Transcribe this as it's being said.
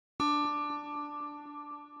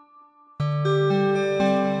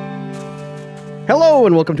Hello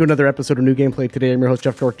and welcome to another episode of New Gameplay. Today I'm your host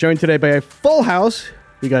Jeff Cork, joined today by a full house.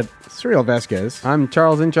 We got Suriel Vasquez. I'm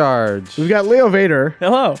Charles in charge. We've got Leo Vader.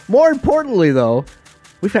 Hello. More importantly, though,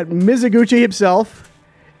 we've got Mizuguchi himself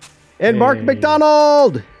and Mark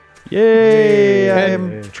MacDonald. Yay! I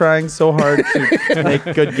am trying so hard to make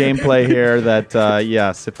good gameplay here that,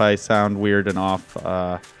 yes, if I sound weird and off,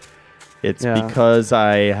 it's because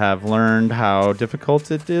I have learned how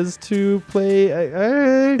difficult it is to play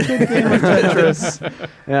a good game of Tetris.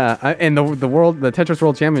 And the Tetris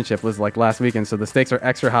World Championship was like last weekend, so the stakes are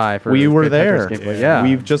extra high for we were good there. Tetris gameplay. Yeah,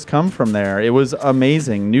 we've just come from there. It was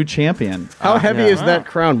amazing. New champion. How heavy is that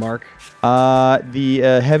crown, Mark?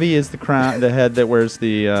 The heavy is the crown, the head that wears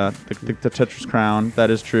the Tetris crown.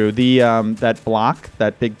 That is true. The that block,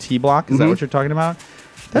 that big T block, is that what you're talking about?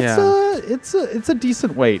 That's it's a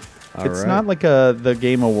decent weight. It's not like the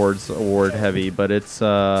Game Awards award heavy, but it's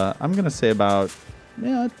I'm gonna say about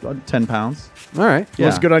 10 pounds. All right,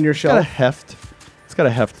 looks good on your shelf. It's got a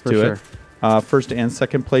heft to it. First and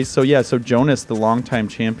second place. So so Jonas, the longtime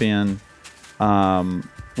champion,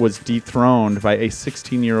 was dethroned by a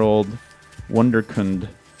 16-year-old Wunderkund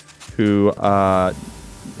who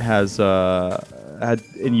has had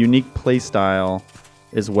a unique play style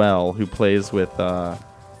as well. Who plays with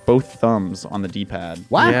both thumbs on the D-pad.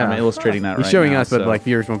 Wow. Yeah. I'm illustrating that He's right showing now, us, but like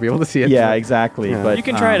viewers won't be able to see it. Yeah, exactly. Yeah. But You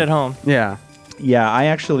can try it at home. Yeah. Yeah, I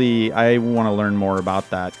want to learn more about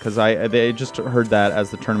that because they just heard that as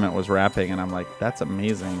the tournament was wrapping, and I'm like, that's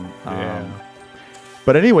amazing.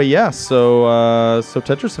 But anyway, so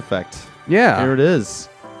Tetris Effect. Yeah. Here it is.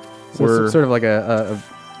 So it's sort of like a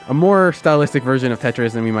more stylistic version of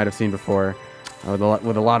Tetris than we might have seen before, with a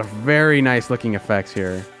lot of very nice looking effects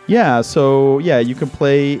here. Yeah, so you can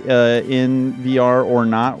play in VR or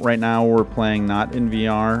not. Right now we're playing not in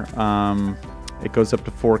VR. It goes up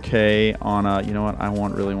to 4K on a, you know what, I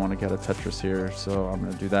really want to get a Tetris here, so I'm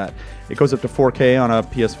going to do that. It goes up to 4K on a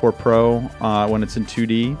PS4 Pro when it's in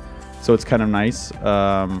 2D, so it's kind of nice.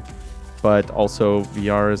 But also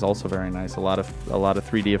VR is also very nice. A lot of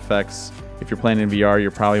 3D effects. If you're playing in VR,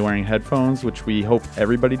 you're probably wearing headphones, which we hope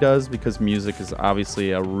everybody does because music is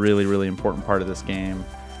obviously a really, really important part of this game.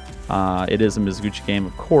 It is a Mizuguchi game,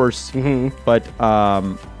 of course, but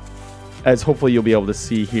as hopefully you'll be able to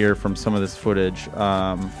see here from some of this footage,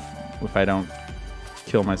 if I don't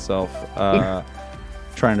kill myself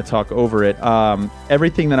trying to talk over it,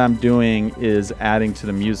 everything that I'm doing is adding to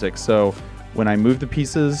the music. So when I move the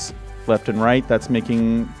pieces left and right, that's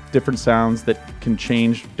making different sounds that can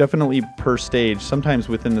change definitely per stage. Sometimes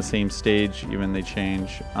within the same stage, even they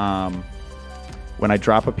change. When I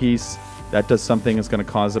drop a piece, that does something that's going to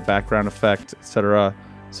cause a background effect, etc.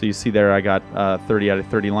 So you see there I got 30 out of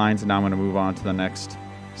 30 lines, and now I'm going to move on to the next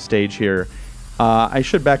stage here. I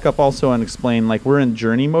should back up also and explain, like, we're in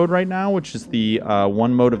journey mode right now, which is the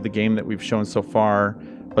one mode of the game that we've shown so far.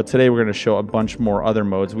 But today we're going to show a bunch more other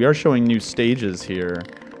modes. We are showing new stages here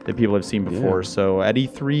that people have seen before. So at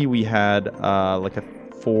E3 we had like a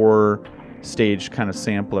 4-stage kind of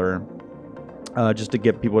sampler just to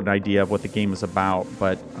give people an idea of what the game is about.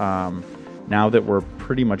 But now that we're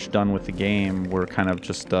pretty much done with the game, we're kind of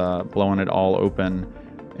just blowing it all open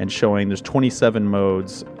and showing there's 27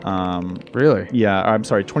 modes. Really? Yeah, I'm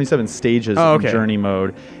sorry, 27 stages in journey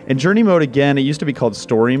mode. And journey mode, again, it used to be called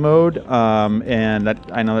story mode. And that,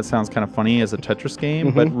 I know that sounds kind of funny as a Tetris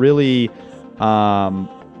game, but really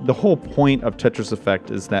the whole point of Tetris Effect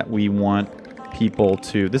is that we want people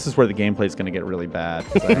to... This is where the gameplay is going to get really bad.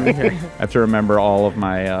 I have to remember all of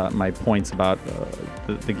my my points about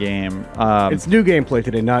the game. It's new gameplay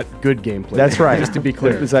today, not good gameplay. That's right. Just to be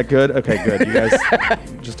clear. Is that good? Okay, good. You guys,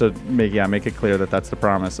 just to make it clear that that's the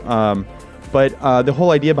promise. But the whole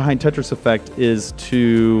idea behind Tetris Effect is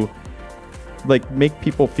to make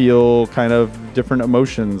people feel kind of different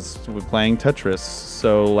emotions with playing Tetris.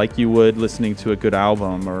 So like you would listening to a good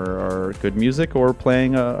album or good music, or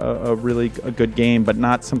playing a really good game, but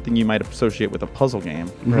not something you might associate with a puzzle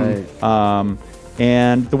game. Right.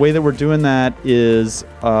 And the way that we're doing that is,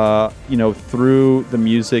 through the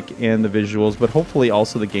music and the visuals, but hopefully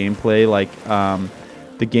also the gameplay.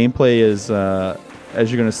 The gameplay is,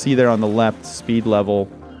 as you're going to see there on the left, speed level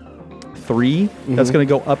 3. That's going to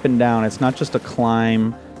go up and down. It's not just a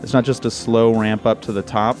climb. It's not just a slow ramp up to the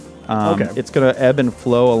top. It's going to ebb and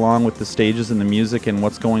flow along with the stages and the music and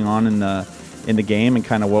what's going on in the game and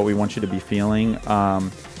kind of what we want you to be feeling.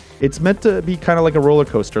 It's meant to be kind of like a roller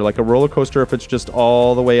coaster. Like a roller coaster, if it's just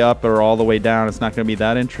all the way up or all the way down, it's not going to be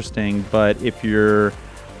that interesting. But if you're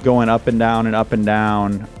going up and down,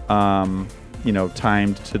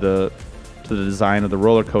 timed to the design of the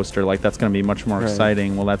roller coaster, like that's going to be much more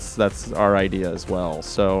exciting. Well, that's our idea as well.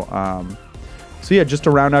 So So yeah, just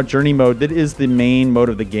to round out journey mode, that is the main mode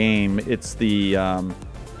of the game. It's the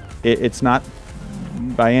it's not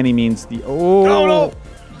by any means the no.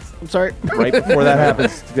 I'm sorry. Right before that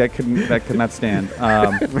happens, that could not stand.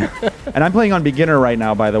 And I'm playing on beginner right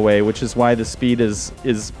now, by the way, which is why the speed is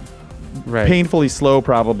painfully slow,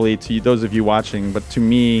 probably to those of you watching, but to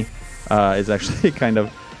me, is actually kind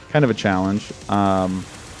of a challenge.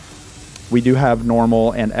 We do have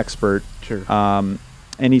normal and expert. Sure.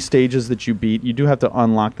 Any stages that you beat, you do have to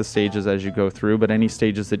unlock the stages as you go through, but any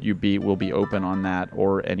stages that you beat will be open on that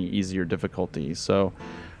or any easier difficulty. So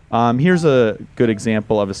here's a good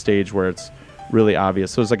example of a stage where it's really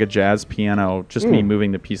obvious. So it's like a jazz piano, just me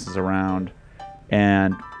moving the pieces around.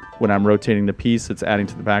 And when I'm rotating the piece, it's adding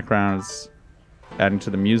to the background, it's adding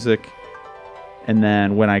to the music. And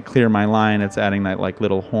then when I clear my line, it's adding that like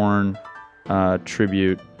little horn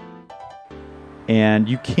tribute. And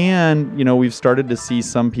you can, we've started to see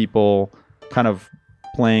some people kind of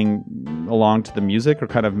playing along to the music or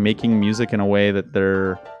kind of making music in a way that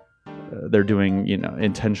they're doing,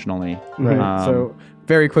 intentionally. Right. So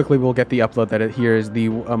very quickly we'll get the upload that here is the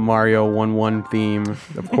Mario 1-1 theme,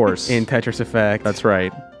 of course, in Tetris Effect. That's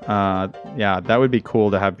right. Yeah, that would be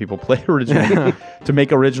cool to have people play original to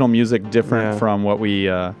make original music different from what we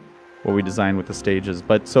designed with the stages.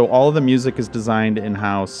 But so all of the music is designed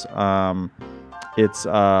in-house. It's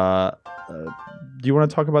do you want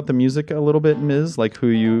to talk about the music a little bit, Ms.? Like who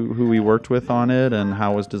we worked with on it and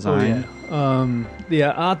how it was designed? The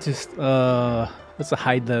artist that's a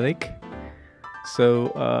Hydraulic.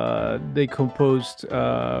 So they composed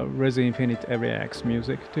Resident Infinite Every X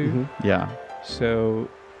music too. Mm-hmm. Yeah. So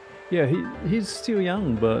yeah, he's still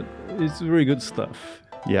young, but it's really good stuff.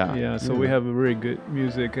 Yeah. Yeah. So we have a really good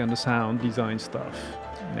music and the sound design stuff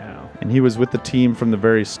now. And he was with the team from the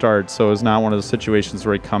very start, so it's not one of those situations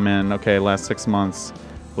where he come in, okay, last 6 months,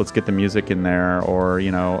 let's get the music in there, or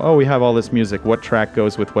we have all this music, what track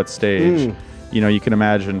goes with what stage? You can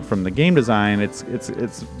imagine from the game design, it's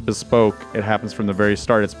bespoke. It happens from the very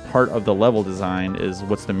start. It's part of the level design is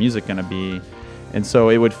what's the music going to be, and so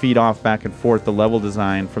it would feed off back and forth the level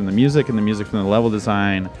design from the music and the music from the level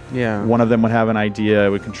design. Yeah. One of them would have an idea, it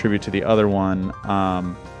would contribute to the other one.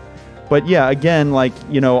 But yeah, again, like,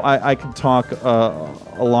 I could talk a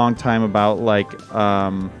long time about like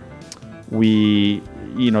the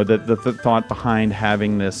thought behind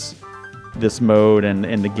having this mode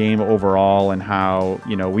and the game overall, and how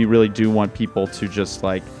we really do want people to just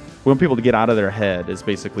we want people to get out of their head is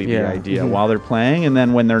basically the idea while they're playing, and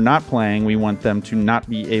then when they're not playing, we want them to not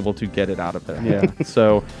be able to get it out of their head.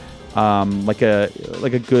 So like a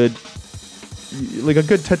good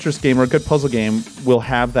Tetris game or a good puzzle game will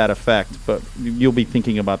have that effect, but you'll be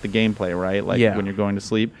thinking about the gameplay, right? When you're going to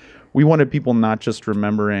sleep. We wanted people not just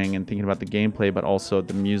remembering and thinking about the gameplay, but also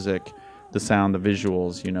the music, the sound, the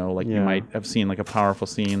visuals, you might have seen like a powerful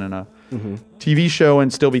scene in a TV show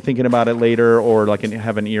and still be thinking about it later, or like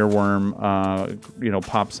have an earworm,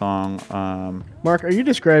 pop song. Mark, are you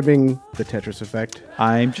describing the Tetris Effect?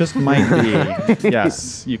 I just might be.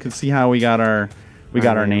 Yes. You can see how we got our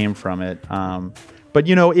name from it. But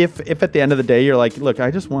if at the end of the day you're like, look,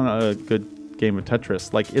 I just want a good game of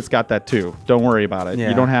Tetris, like it's got that too. Don't worry about it.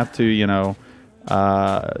 You don't have to,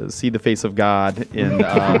 see the face of God in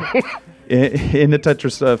in the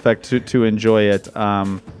Tetris Effect to enjoy it.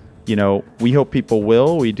 We hope people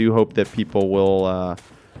will. We do hope that people will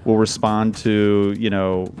respond to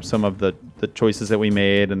some of the choices that we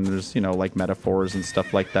made, and there's like metaphors and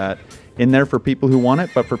stuff like that in there for people who want it,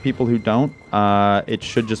 but for people who don't, it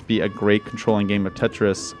should just be a great controlling game of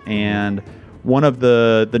Tetris. And one of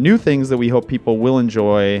the new things that we hope people will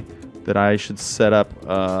enjoy, that I should set up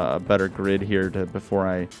a better grid here before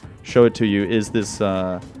I show it to you, is this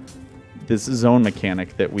zone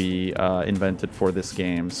mechanic that we invented for this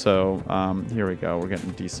game. So here we go. We're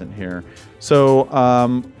getting decent here.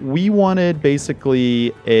 So we wanted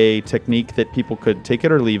basically a technique that people could take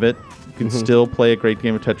it or leave it. You can still play a great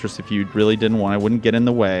game of Tetris if you really didn't want it. It wouldn't get in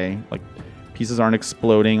the way. Like pieces aren't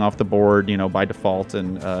exploding off the board, by default,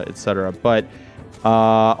 and etc. But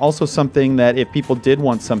also something that if people did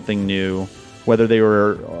want something new, whether they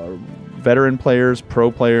were veteran players,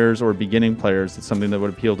 pro players, or beginning players, it's something that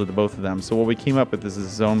would appeal to the both of them. So what we came up with is this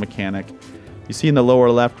zone mechanic. You see in the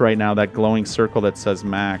lower left right now that glowing circle that says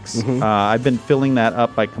max. I've been filling that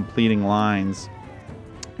up by completing lines,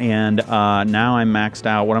 and now I'm maxed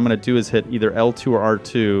out. What I'm going to do is hit either L2 or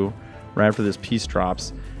R2 right after this piece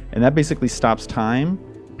drops, and that basically stops time.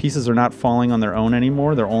 Pieces are not falling on their own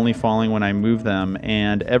anymore. They're only falling when I move them,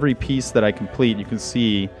 and every piece that I complete, you can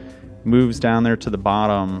see, moves down there to the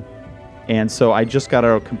bottom. And so I just got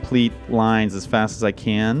to complete lines as fast as I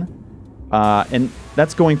can, And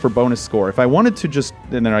that's going for bonus score. If I wanted to just,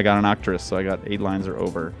 and then I got an Octorus, so I got 8 lines or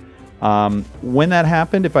over. When that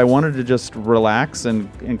happened, if I wanted to just relax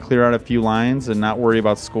and clear out a few lines and not worry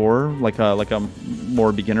about score like a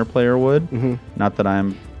more beginner player would, not that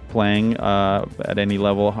I'm playing at any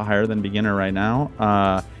level higher than beginner right now,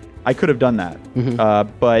 I could have done that.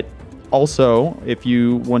 But also,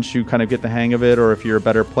 once you kind of get the hang of it, or if you're a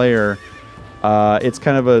better player, it's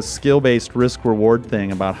kind of a skill-based risk-reward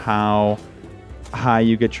thing about how high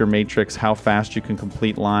you get your matrix, how fast you can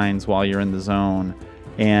complete lines while you're in the zone.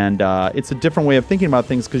 And it's a different way of thinking about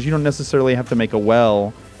things because you don't necessarily have to make a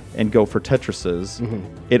well and go for Tetrises.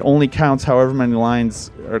 It only counts however many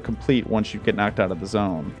lines are complete once you get knocked out of the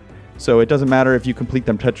zone. So it doesn't matter if you complete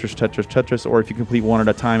them Tetris, Tetris, Tetris, or if you complete one at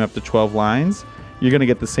a time up to 12 lines, you're going to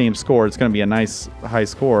get the same score. It's going to be a nice high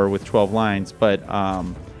score with 12 lines. But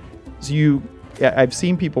I've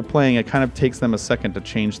seen people playing, it kind of takes them a second to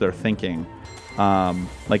change their thinking.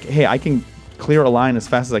 Like, hey, I can clear a line as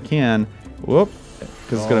fast as I can. Whoop.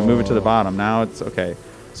 Because it's going to move it to the bottom. Now it's okay.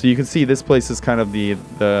 So you can see this place is kind of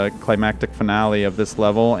the climactic finale of this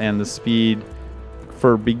level, and the speed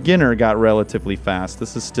for beginner got relatively fast.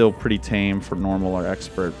 This is still pretty tame for normal or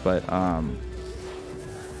expert, but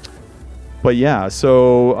yeah.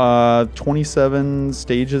 So 27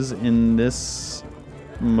 stages in this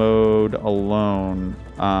mode alone.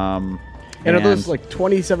 And are those like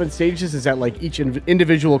 27 stages? Is that like each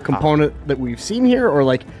individual component that we've seen here, or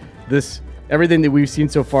like this? Everything that we've seen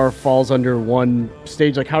so far falls under one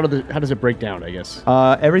stage. Like, how does it break down, I guess?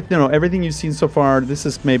 Everything you've seen so far, this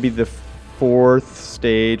is maybe the 4th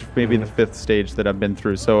stage, maybe the 5th stage that I've been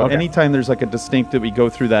through. So anytime there's like a distinct that we go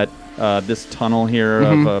through that this tunnel here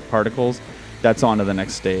of particles, that's on to the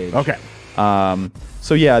next stage. Okay.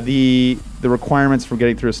 So yeah, the requirements for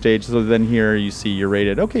getting through a stage. So then here you see you're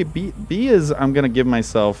rated. Okay, B is, I'm going to give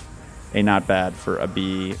myself a not bad for a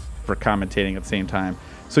B for commentating at the same time.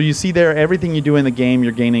 So you see there, everything you do in the game,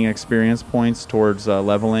 you're gaining experience points towards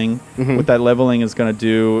leveling. What that leveling is going to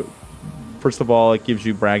do, first of all, it gives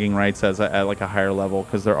you bragging rights at like a higher level,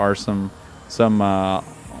 because there are some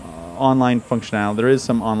online functionality. There is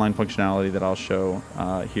some online functionality that I'll show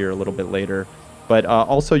here a little bit later. But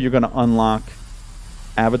also you're going to unlock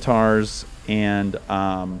avatars and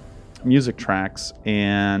music tracks,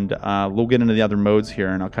 and we'll get into the other modes here,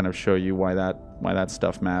 and I'll kind of show you why that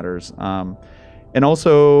stuff matters. And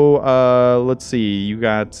also, let's see, you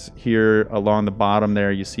got here along the bottom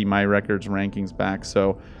there, you see my records rankings back.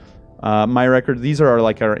 So my records, these are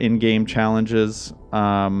like our in-game challenges.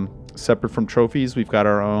 Separate from trophies, we've got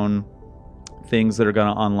our own things that are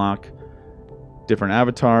going to unlock different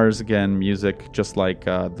avatars. Again, music, just like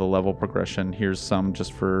the level progression. Here's some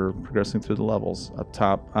just for progressing through the levels up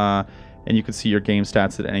top. And you can see your game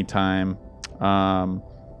stats at any time.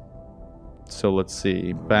 So let's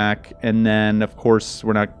see, back, and then of course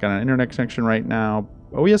we're not got an internet connection right now.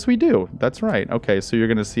 Oh yes, we do. That's right. Okay, so you're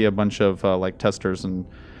going to see a bunch of like testers and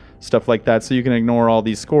stuff like that. So you can ignore all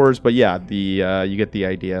these scores, but yeah, you get the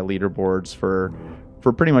idea. Leaderboards for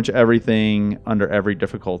pretty much everything under every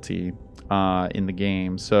difficulty in the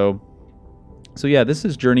game. So yeah, this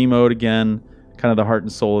is journey mode again, kind of the heart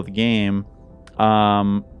and soul of the game.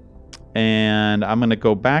 And I'm going to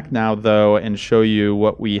go back now, though, and show you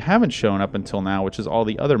what we haven't shown up until now, which is all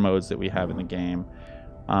the other modes that we have in the game.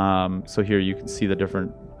 So here you can see the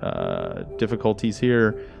different difficulties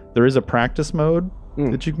here. There is a practice mode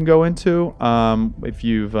that you can go into if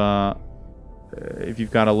you've got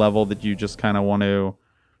a level that you just kind of want to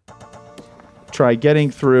try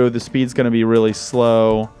getting through. The speed's going to be really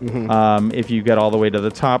slow. If you get all the way to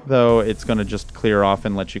the top, though, it's going to just clear off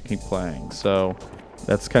and let you keep playing. So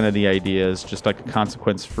that's kind of the idea, is just like a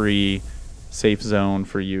consequence-free safe zone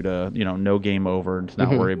for you to, no game over and to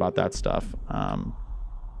not worry about that stuff. Now,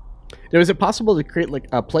 is it possible to create like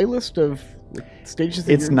a playlist of stages?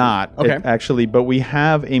 It's not, actually, but we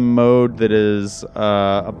have a mode that is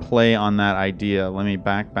a play on that idea. Let me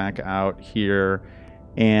back out here,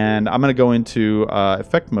 and I'm going to go into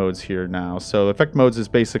effect modes here now. So effect modes is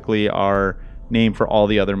basically our name for all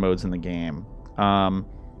the other modes in the game.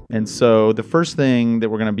 And so the first thing that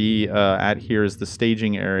we're going to be at here is the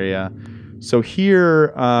staging area. So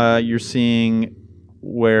here you're seeing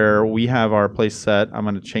where we have our place set. I'm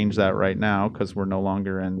going to change that right now because we're no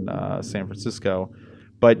longer in San Francisco.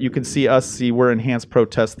 But you can see we're Enhanced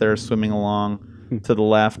Protest there swimming along to the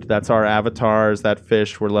left. That's our avatars, that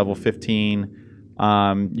fish. We're level 15.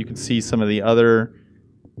 You can see some of the other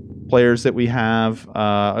players that we have.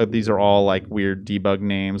 These are all like weird debug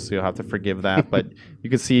names, so you'll have to forgive that. But you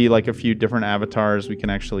can see like a few different avatars. We can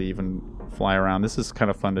actually even fly around. This is kind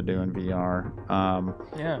of fun to do in VR.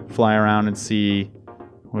 Yeah. Fly around and see,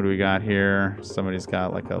 what do we got here? Somebody's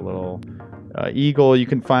got like a little eagle. You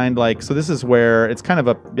can find like, so this is where it's kind of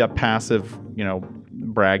a passive,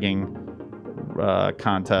 bragging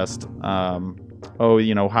contest.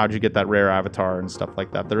 Oh, how'd you get that rare avatar and stuff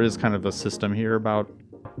like that. There is kind of a system here about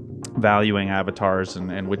valuing avatars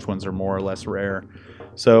and which ones are more or less rare.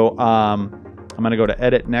 So I'm going to go to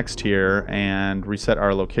edit next here and reset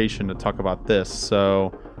our location to talk about this.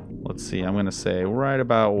 So let's see. I'm going to say right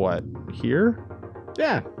about what? Here?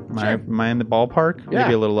 Yeah. Am I in the ballpark? Yeah.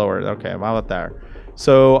 Maybe a little lower. Okay, how about there?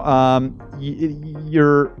 So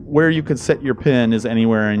where you can set your pin is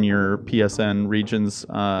anywhere in your PSN regions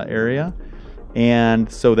area. And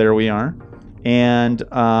so there we are. And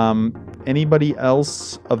anybody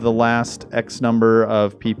else of the last X number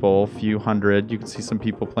of people, few hundred, you can see some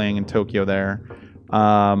people playing in Tokyo there,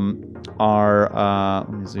 let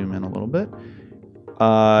me zoom in a little bit.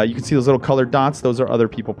 You can see those little colored dots. Those are other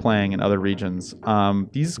people playing in other regions.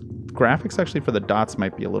 These graphics actually for the dots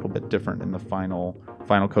might be a little bit different in the final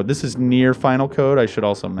code. This is near final code, I should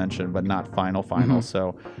also mention, but not final. Mm-hmm.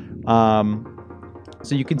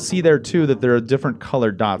 So you can see there too that there are different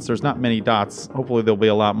colored dots. There's not many dots. Hopefully there'll be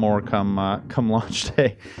a lot more come launch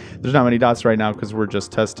day. There's not many dots right now because we're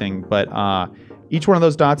just testing. But each one of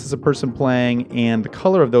those dots is a person playing, and the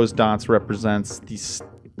color of those dots represents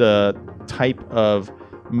the type of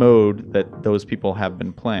mode that those people have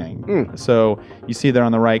been playing. So you see there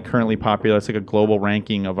on the right, currently popular. It's like a global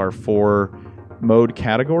ranking of our 4 mode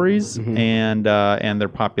categories and their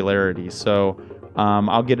popularity. So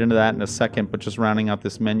I'll get into that in a second, but just rounding out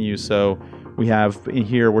this menu. So we have in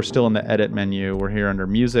here, we're still in the edit menu. We're here under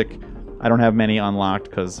music. I don't have many unlocked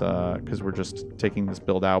because we're just taking this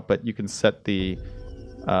build out, but you can set the,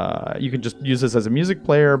 you can just use this as a music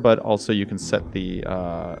player, but also you can set the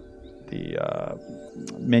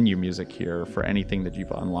menu music here for anything that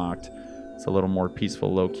you've unlocked. It's a little more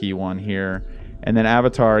peaceful, low-key one here. And then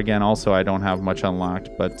avatar, again, also I don't have much unlocked,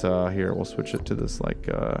 but here, we'll switch it to this like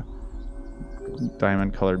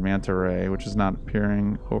diamond colored manta ray, which is not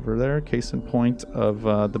appearing over there. Case in point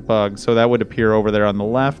of the bug. So that would appear over there on the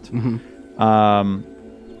left.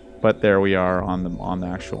 But there we are on the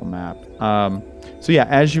actual map. So yeah,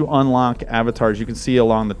 as you unlock avatars, you can see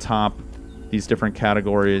along the top these different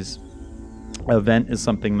categories. Event is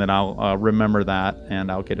something that I'll remember that,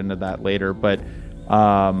 and I'll get into that later. But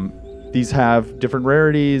these have different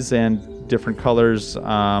rarities and different colors.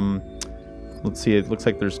 Let's see, it looks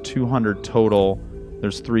like there's 200 total.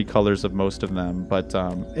 There's 3 colors of most of them. But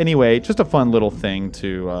anyway, just a fun little thing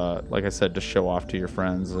to, like I said, to show off to your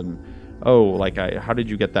friends. And, oh, like, how did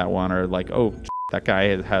you get that one? Or like, oh, that guy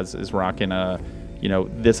is rocking a,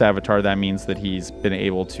 this avatar. That means that he's been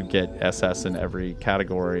able to get SS in every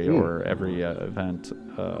category or every event,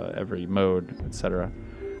 every mode, etc.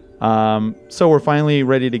 So we're finally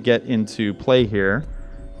ready to get into play here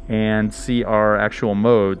and see our actual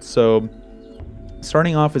modes. So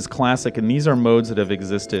starting off as classic, and these are modes that have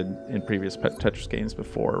existed in previous Tetris games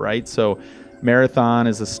before, right? So marathon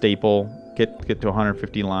is a staple, get to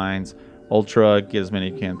 150 lines. Ultra, get as many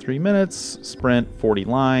as you can, 3 minutes. Sprint, 40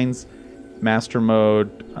 lines. Master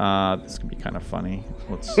mode, this can be kind of funny.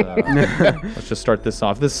 Let's just start this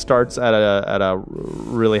off. This starts at a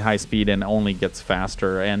really high speed and only gets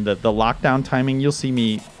faster. And the lockdown timing, you'll see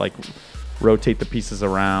me like rotate the pieces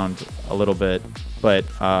around a little bit, but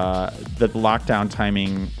the lockdown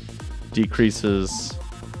timing decreases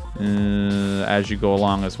as you go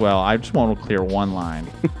along as well. I just want to clear 1 line,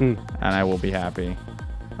 and I will be happy.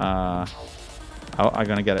 I'm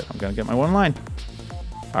gonna get it. I'm gonna get my 1 line.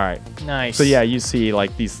 All right. Nice. So yeah, you see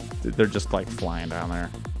like these, they're just like flying down there.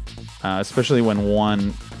 Especially when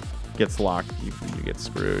 1 gets locked, you get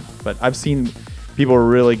screwed. But I've seen people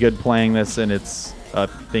really good playing this, and it's a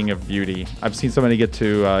thing of beauty. I've seen somebody get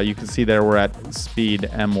to, you can see there we're at speed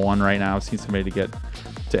M1 right now. I've seen somebody to get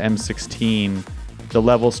to M16. The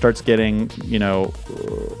level starts getting,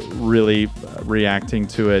 really reacting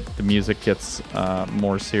to it. The music gets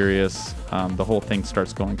more serious. The whole thing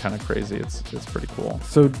starts going kind of crazy. It's pretty cool.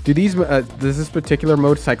 So do these does this particular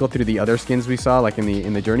mode cycle through the other skins we saw, like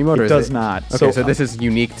in the journey mode? It does not. Okay, so this is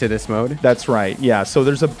unique to this mode? That's right. Yeah. So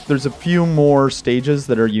there's a few more stages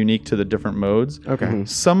that are unique to the different modes. Okay.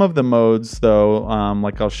 Some of the modes, though,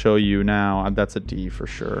 like I'll show you now, that's a D for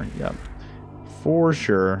sure. Yep. For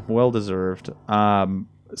sure. Well deserved.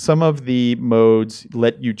 Some of the modes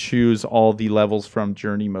let you choose all the levels from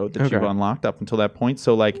journey mode that you've unlocked up until that point.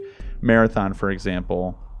 So like marathon, for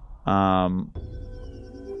example.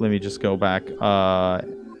 Let me just go back.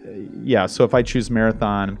 Yeah, so if I choose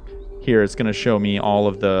marathon, here it's going to show me all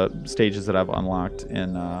of the stages that I've unlocked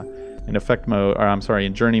in effect mode, or I'm sorry,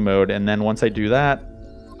 in journey mode. And then once I do that,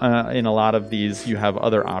 in a lot of these, you have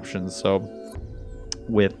other options. So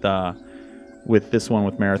with this one,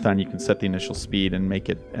 with Marathon, you can set the initial speed and make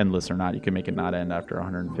it endless or not. You can make it not end after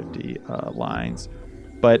 150 lines.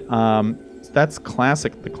 But that's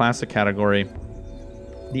classic, the classic category.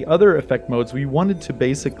 The other effect modes, we wanted to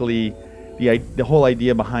basically, the whole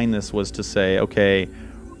idea behind this was to say, okay,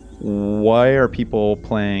 why are people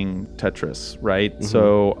playing Tetris, right? Mm-hmm.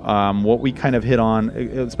 So what we kind of hit on,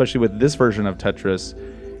 especially with this version of Tetris,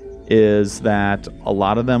 is that a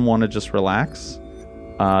lot of them want to just relax.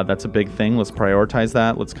 That's a big thing. Let's prioritize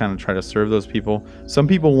that. Let's kind of try to serve those people. Some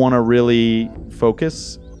people want to really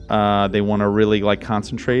focus. They want to really like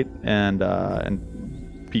concentrate and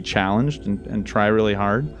be challenged and try really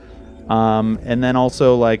hard. And then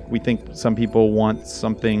also, like, we think some people want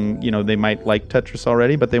something, you know, they might like Tetris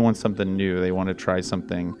already, but they want something new. They want to try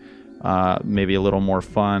something maybe a little more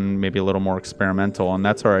fun, maybe a little more experimental, and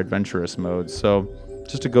that's our adventurous mode. So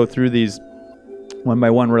just to go through these one by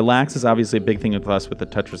one, relax is obviously a big thing with us with the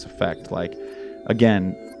Tetris effect. Like,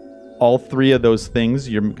 again, all three of those things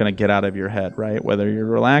you're going to get out of your head, right? Whether you're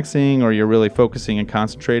relaxing or you're really focusing and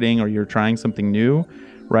concentrating or you're trying something new,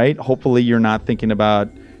 right? Hopefully you're not thinking about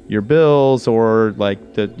your bills or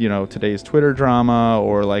like the, you know, today's Twitter drama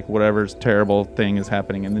or like whatever's terrible thing is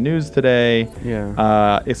happening in the news today,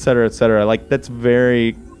 et cetera, et cetera. Like, that's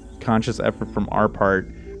very conscious effort from our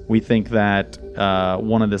part. We think that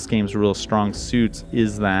one of this game's real strong suits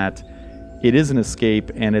is that it is an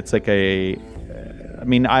escape, and it's like I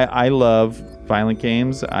love violent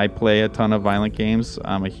games. I play a ton of violent games.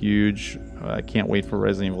 I'm a huge, I can't wait for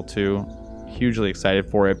Resident Evil 2. Hugely excited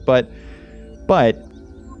for it. But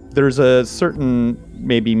there's a certain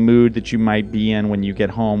maybe mood that you might be in when you get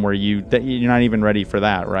home where you're not even ready for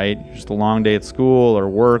that, right? Just a long day at school or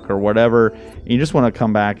work or whatever, and you just want to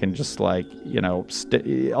come back and just like, you know,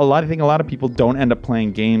 I think a lot of people don't end up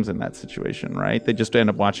playing games in that situation, right? They just end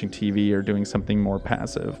up watching TV or doing something more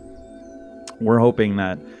passive. We're hoping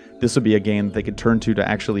that this would be a game that they could turn to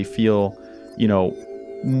actually feel, you know,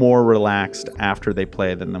 more relaxed after they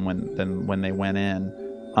play than when they went in.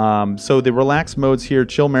 So the relaxed modes here,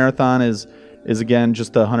 Chill Marathon is again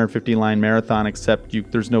just the 150 line marathon, except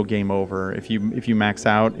there's no game over. If you max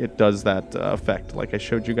out, it does that effect like I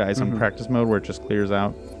showed you guys on practice mode, where it just clears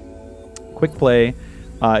out. Quick play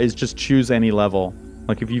is just choose any level.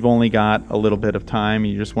 Like, if you've only got a little bit of time,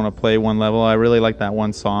 you just want to play one level. I really like that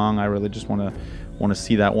one song. I really just want to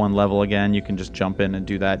see that one level again. You can just jump in and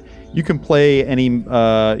do that. You can play any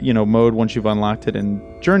mode once you've unlocked it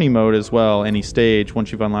in journey mode as well. Any stage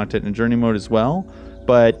once you've unlocked it in journey mode as well.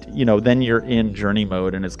 But then you're in journey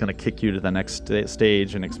mode, and it's going to kick you to the next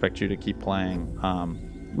stage and expect you to keep playing,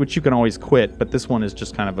 which you can always quit. But this one is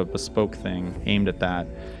just kind of a bespoke thing aimed at that.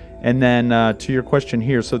 And then to your question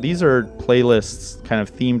here, so these are playlists, kind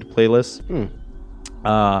of themed playlists.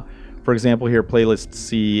 For example, here, playlist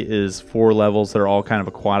C is 4 levels that are all kind of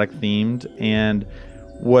aquatic themed. And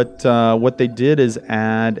what they did is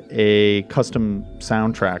add a custom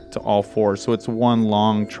soundtrack to all 4. So it's one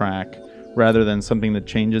long track rather than something that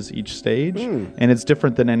changes each stage. And it's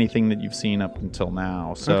different than anything that you've seen up until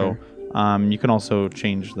now. So you can also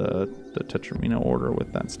change the Tetramino order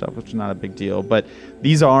with that stuff, which is not a big deal. But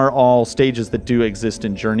these are all stages that do exist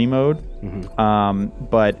in journey mode.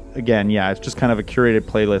 But again, yeah, it's just kind of a curated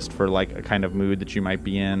playlist for like a kind of mood that you might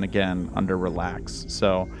be in, again, under relax.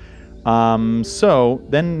 So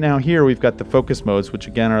then now here we've got the focus modes, which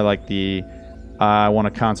again are like the I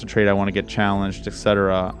want to concentrate, I want to get challenged,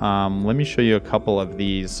 etc. Let me show you a couple of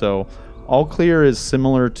these. So All Clear is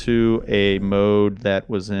similar to a mode that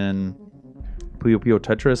was in Puyo Puyo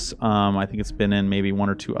Tetris. I think it's been in maybe 1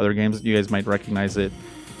 or 2 other games. You guys might recognize it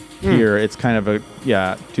here. It's kind of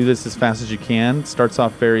do this as fast as you can. Starts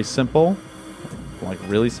off very simple, like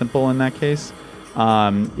really simple in that case.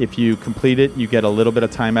 If you complete it, you get a little bit of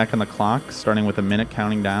time back on the clock, starting with a minute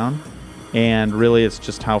counting down. And really, it's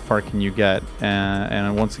just how far can you get.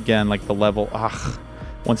 And once again, like the level,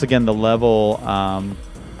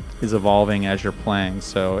 is evolving as you're playing.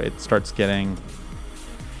 So it starts getting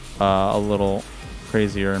a little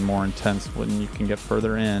crazier and more intense when you can get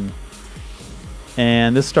further in.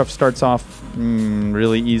 And this stuff starts off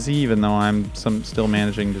really easy, even though I'm still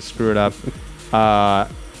managing to screw it up.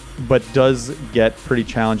 But does get pretty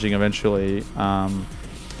challenging eventually.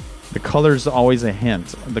 The color's always a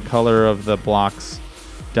hint. The color of the blocks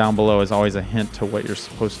down below is always a hint to what you're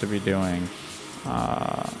supposed to be doing.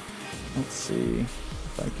 Let's see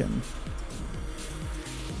if I can...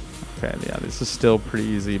 Okay, yeah, this is still pretty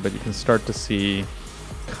easy, but you can start to see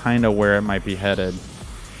kind of where it might be headed.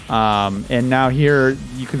 And now here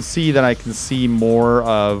you can see that I can see more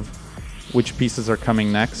of which pieces are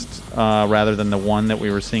coming next rather than the one that we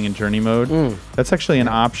were seeing in journey mode. That's actually an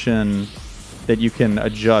option that you can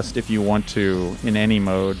adjust if you want to in any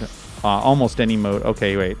mode, almost any mode.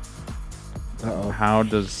 Okay, wait. How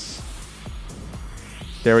does...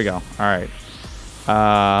 There we go. All right.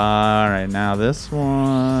 All right, now this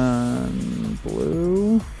one,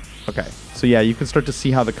 blue. Okay, so yeah, you can start to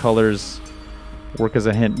see how the colors work as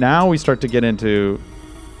a hint. Now we start to get into,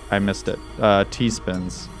 I missed it,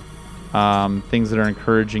 T-spins. Things that are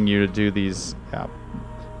encouraging you to do these,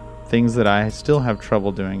 things that I still have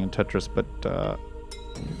trouble doing in Tetris, but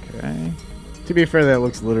okay. To be fair, that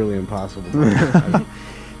looks literally impossible.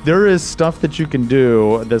 There is stuff that you can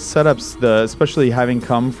do. The setups, especially having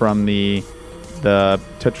come from the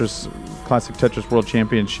Tetris Classic Tetris World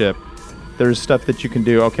Championship, there's stuff that you can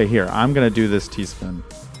do. Okay, here, I'm gonna do this T-spin.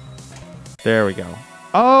 There we go.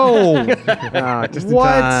 Oh, just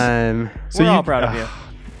what? in time. So we're all proud of you.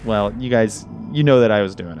 Well, you guys, you know that I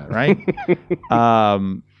was doing it, right?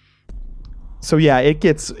 So yeah, it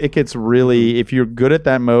gets really, if you're good at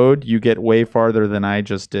that mode, you get way farther than I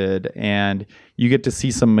just did, and you get to see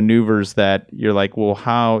some maneuvers that you're like, well,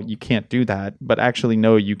 how you can't do that, but actually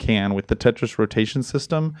no, you can with the Tetris rotation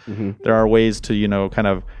system. There are ways to kind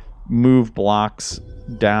of move blocks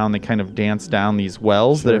down. They kind of dance down these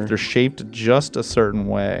wells that if they're shaped just a certain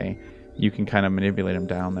way, you can kind of manipulate them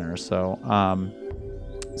down there. So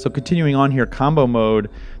so continuing on here, combo mode.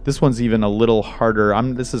 This one's even a little harder.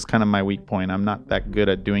 This is kind of my weak point. I'm not that good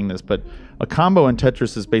at doing this, but a combo in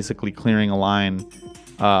Tetris is basically clearing a line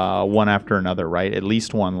one after another, right? At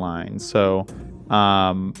least one line. So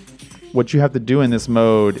what you have to do in this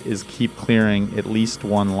mode is keep clearing at least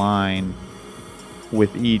one line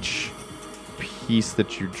with each piece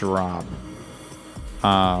that you drop.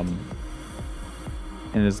 And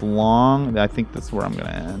as long, I think that's where I'm going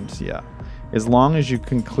to end, yeah. As long as you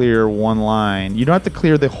can clear one line, you don't have to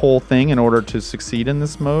clear the whole thing in order to succeed in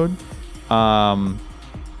this mode.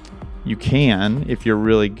 You can if you're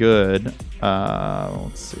really good.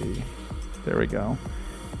 Let's see. There we go.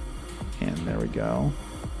 And there we go.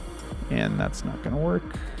 And that's not going to work.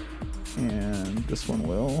 And this one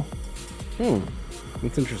will.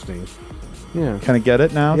 That's interesting. Yeah. Kind of get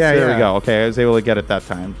it now? Yeah, There yeah. we go. Okay, I was able to get it that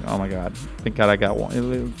time. Oh my God. Thank God I got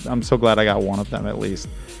one. I'm so glad I got one of them at least.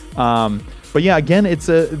 But yeah, again,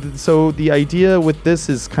 so the idea with this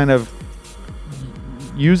is kind of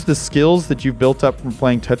use the skills that you've built up from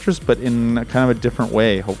playing Tetris, but in a kind of a different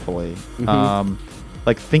way, hopefully.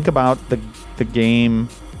 Like think about the game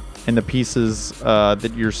and the pieces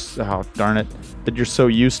that you're, that you're so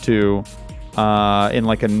used to in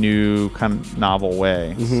like a new kind of novel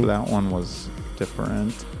way. So that one was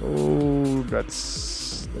different. Oh, there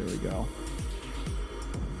we go.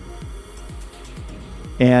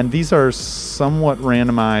 And these are somewhat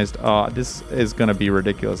randomized. This is going to be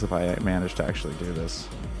ridiculous if I manage to actually do this.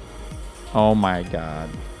 Oh my God.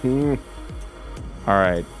 All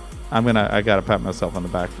right. I got to pat myself on the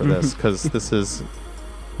back for this, because this is,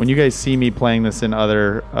 when you guys see me playing this in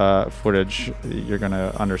other footage, you're going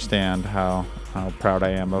to understand how proud I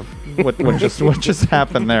am of what just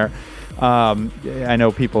happened there. I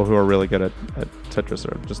know people who are really good at Tetris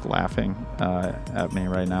are just laughing at me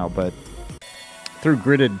right now, but Through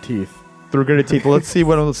gritted teeth. Let's see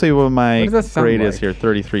what my What does that sound grade is like?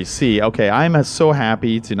 here. 33C. Okay, I'm so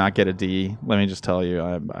happy to not get a D. Let me just tell you,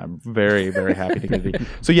 I'm very, very happy to get a D.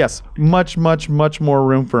 So yes, much more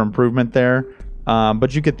room for improvement there.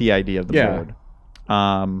 But you get the idea of the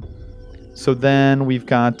board. So then we've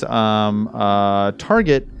got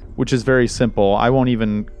target, which is very simple. I won't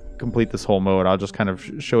even complete this whole mode. I'll just kind of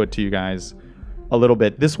show it to you guys a little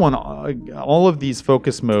bit. This one, all of these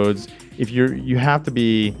focus modes, if you have to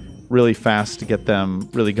be really fast to get them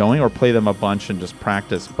really going, or play them a bunch and just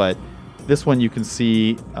practice. But this one, you can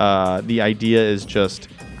see the idea is just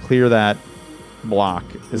clear that block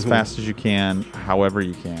as fast as you can, however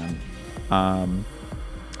you can.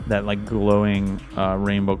 That like glowing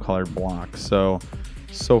rainbow colored block. So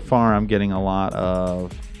far I'm getting a lot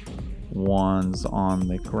of ones on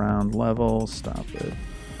the ground level. Stop it.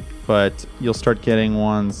 But you'll start getting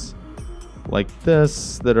ones like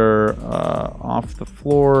this that are off the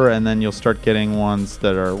floor, and then you'll start getting ones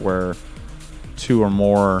that are where two or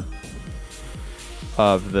more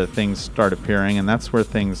of the things start appearing, and that's where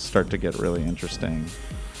things start to get really interesting.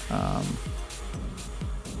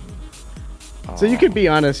 So you could be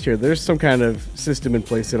honest here. There's some kind of system in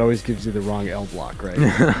place that always gives you the wrong L block, right?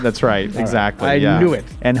 That's right. Exactly. I knew it.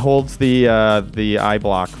 And holds the I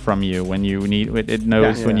block from you when you need it. It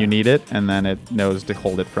knows when you need it, and then it knows to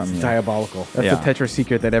hold it from you. Diabolical. That's a Tetris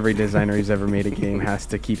secret that every designer who's ever made a game has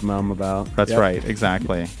to keep mum about. That's right.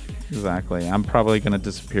 Exactly. Exactly. I'm probably going to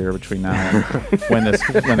disappear between now and when this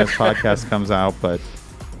podcast comes out, but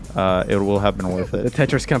it will have been worth it. The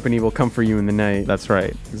Tetris company will come for you in the night. That's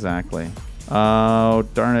right. Exactly. Oh,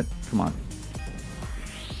 darn it. Come on.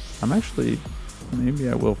 I'm actually... Maybe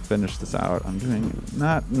I will finish this out. I'm doing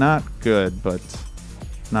not good, but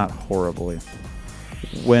not horribly.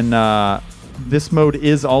 When this mode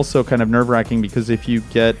is also kind of nerve-wracking because if you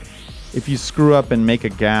screw up and make a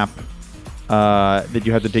gap that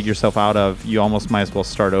you have to dig yourself out of, you almost might as well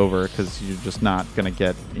start over because you're just not going to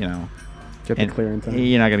get, Get the clear in time.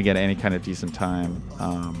 You're not going to get any kind of decent time.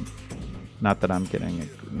 Not that I'm getting a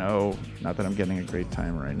great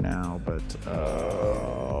time right now, but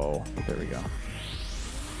there we go.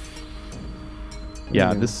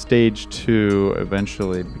 Yeah, this stage 2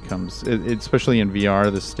 eventually becomes, especially in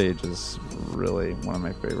VR, this stage is really one of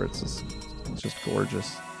my favorites. It's just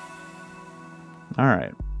gorgeous. All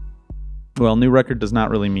right. Well, new record does not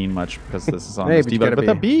really mean much because this is on this debug, but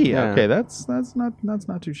the B, okay, that's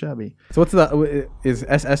not too shabby. So is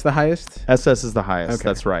SS the highest? SS is the highest. Okay.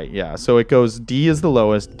 That's right. Yeah. So it goes D is the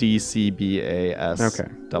lowest, D, C, B, A, S,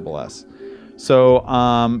 double S. So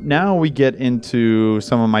now we get into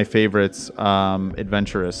some of my favorites,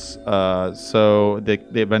 adventurous. So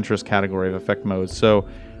the adventurous category of effect modes. So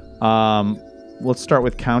let's start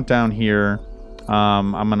with countdown here.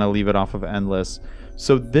 I'm gonna leave it off of endless.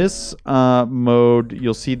 So this mode,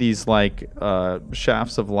 you'll see these like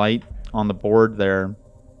shafts of light on the board there.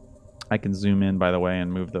 I can zoom in, by the way,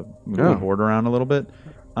 and move the board around a little bit.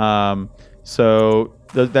 So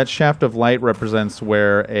that shaft of light represents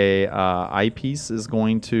where a eyepiece is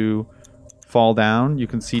going to fall down. You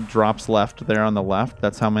can see drops left there on the left.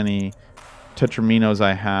 That's how many tetraminos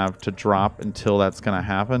I have to drop until that's going to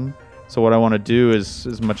happen. So what I want to do is,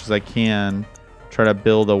 as much as I can, try to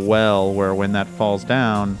build a well where when that falls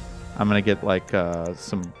down, I'm going to get like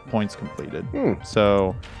some points completed.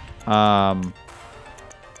 So, and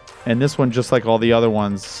this one, just like all the other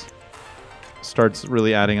ones, starts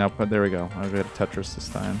really adding up. But there we go. I'll get Tetris this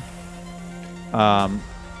time.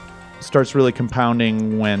 Starts really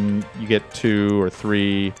compounding when you get 2 or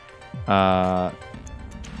 3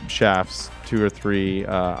 shafts, 2 or 3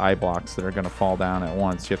 eye blocks that are going to fall down at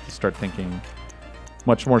once. You have to start thinking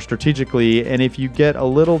much more strategically, and if you get a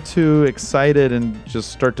little too excited and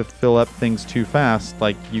just start to fill up things too fast,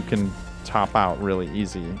 like you can top out really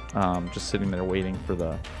easy, just sitting there waiting for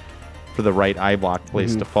the right eye block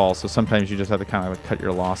place to fall. So sometimes you just have to kind of like cut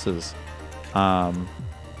your losses. So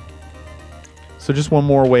just one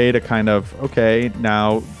more way to kind of, okay,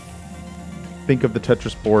 now think of the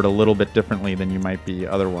Tetris board a little bit differently than you might be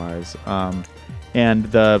otherwise. And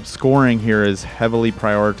the scoring here is heavily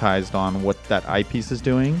prioritized on what that eyepiece is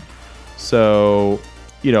doing. So,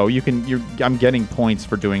 I'm getting points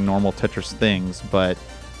for doing normal Tetris things, but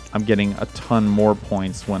I'm getting a ton more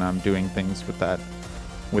points when I'm doing things with that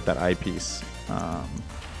eyepiece.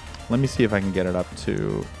 Let me see if I can get it up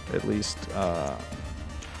to at least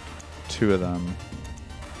 2 of them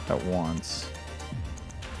at once.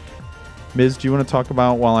 Miz, do you want to talk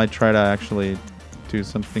about while I try to actually do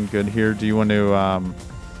something good here? Do you want to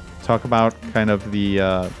talk about kind of the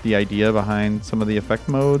idea behind some of the effect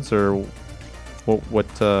modes, or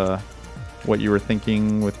what you were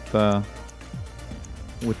thinking with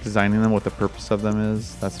designing them, what the purpose of them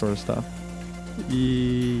is, that sort of stuff?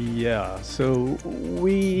 Yeah. So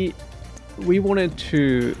we wanted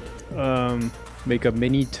to make a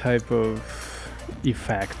many type of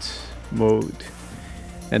effect mode,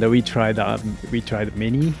 and we tried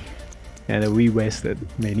many. And we wasted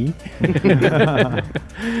many.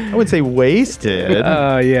 I would say wasted.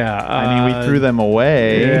 Yeah. I mean, we threw them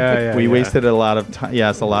away. We wasted a lot of time.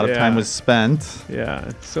 Yes, a lot of time was spent.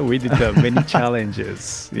 Yeah. So we did many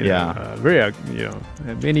challenges.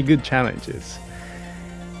 Many good challenges.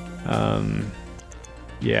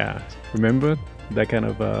 Remember that kind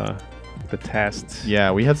of the test?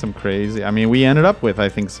 Yeah, we had some crazy. I mean, we ended up with, I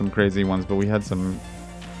think, some crazy ones, but we had some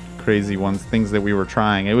crazy ones, things that we were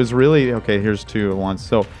trying. It was really, okay, here's 2 at once.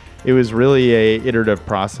 So it was really a iterative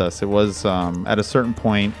process. It was at a certain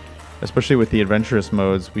point, especially with the adventurous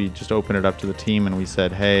modes, we just opened it up to the team and we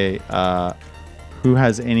said, hey, who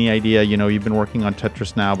has any idea? You've been working on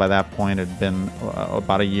Tetris now. By that point, it had been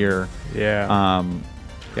about a year.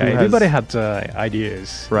 Everybody had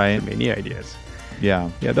ideas, right? Many ideas.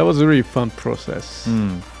 Yeah, that was a really fun process.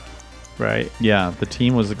 right? Yeah, the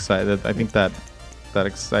team was excited. I think that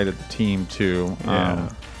excited the team too. Yeah.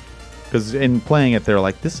 Because in playing it, they're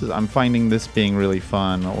like, I'm finding this being really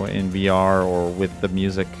fun, or in VR, or with the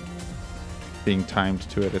music being timed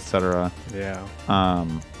to it, etc. Yeah.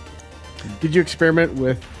 Did you experiment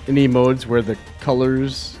with any modes where the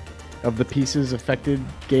colors of the pieces affected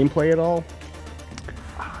gameplay at all?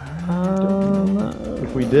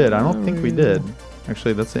 If we did, I don't think we did.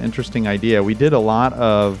 Actually, that's an interesting idea. We did a lot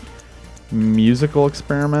of musical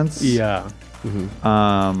experiments. Yeah.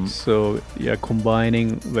 So yeah,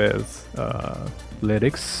 combining with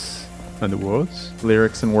lyrics and words.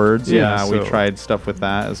 Lyrics and words. Yeah, we so- tried stuff with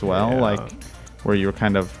that as well, Yeah. like where you were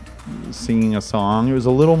kind of singing a song. It was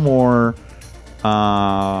a little more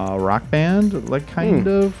rock band, like kind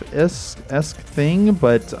of esque thing,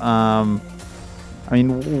 but I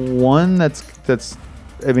mean, one that's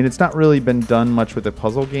I mean, it's not really been done much with a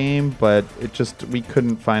puzzle game, but we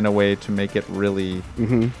couldn't find a way to make it really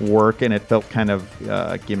work, and it felt kind of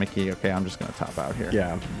gimmicky. Okay, I'm just going to top out here.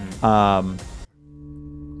 Yeah.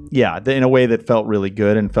 In a way that felt really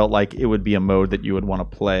good and felt like it would be a mode that you would want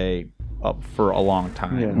to play up for a long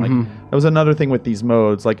time. Yeah. Like that was another thing with these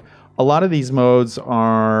modes. Like a lot of these modes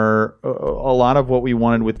are a lot of what we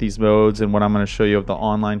wanted with these modes, and what I'm going to show you of the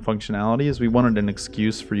online functionality is we wanted an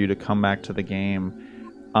excuse for you to come back to the game.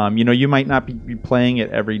 You might not be playing it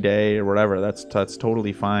every day or whatever. That's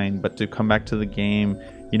totally fine. But to come back to the game,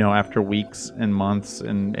 after weeks and months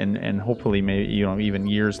and hopefully maybe even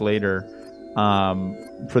years later,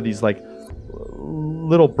 for these like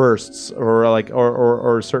little bursts or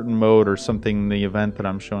a certain mode or something, the event that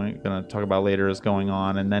I'm going to talk about later is going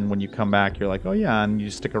on, and then when you come back, you're like, oh yeah, and you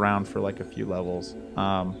stick around for like a few levels.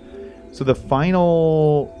 So the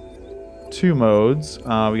final two modes,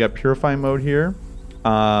 we got Purify mode here.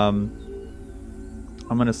 I'm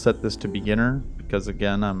going to set this to beginner because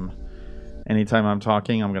again, anytime I'm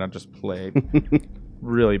talking, I'm going to just play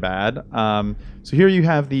really bad. So here you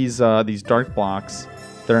have these dark blocks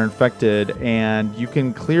that are infected, and you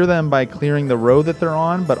can clear them by clearing the row that they're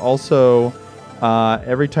on, but also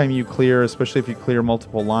every time you clear, especially if you clear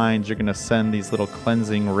multiple lines, you're going to send these little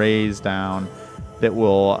cleansing rays down that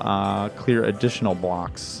will clear additional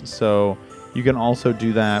blocks. So you can also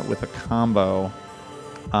do that with a combo.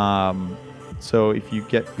 So if you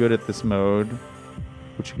get good at this mode,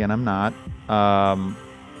 which again I'm not,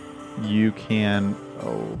 you can,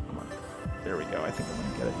 oh come on, there we go, I think I'm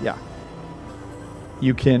gonna get it. Yeah,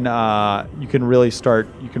 you can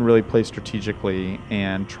really play strategically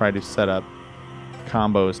and try to set up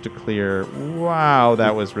combos to clear. Wow,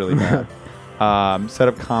 that was really bad. Set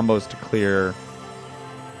up combos to clear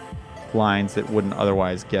lines that wouldn't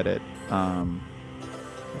otherwise get it. There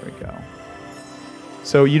we go.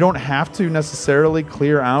 So you don't have to necessarily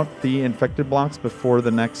clear out the infected blocks before the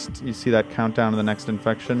next, you see that countdown to the next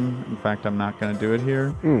infection. In fact, I'm not going to do it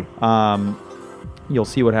here. You'll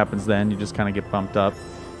see what happens then. You just kind of get bumped up.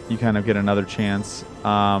 You kind of get another chance.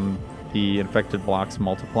 The infected blocks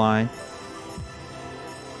multiply.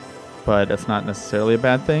 But that's not necessarily a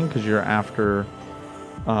bad thing because you're after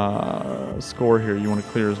score here. You want to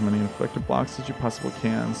clear as many infected blocks as you possibly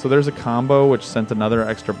can. So there's a combo which sent another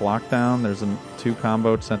extra block down. There's a 2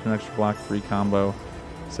 combo which sent an extra block. 3 combo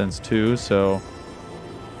sends 2. So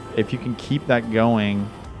if you can keep that going,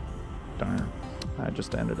 darn, I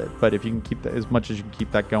just ended it. But if you can keep that, as much as you can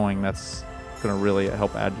keep that going, that's going to really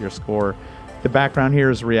help add to your score. The background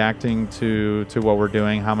here is reacting to what we're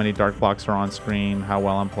doing, how many dark blocks are on screen, how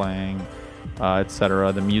well I'm playing,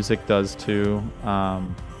 etc. The music does too.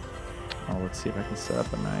 Let's see if I can set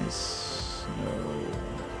up a nice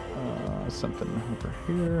something over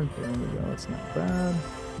here. There we go. That's not bad.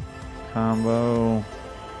 Combo.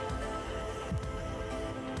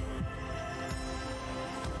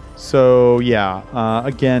 So yeah,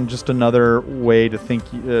 again, just another way to think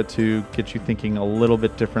to get you thinking a little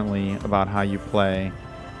bit differently about how you play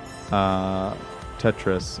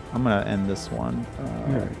Tetris. I'm gonna end this one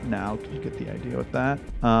now. Can you get the idea with that?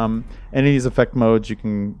 Any of these effect modes, you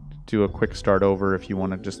can do a quick start over if you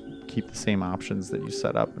want to just keep the same options that you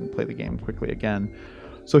set up and play the game quickly again.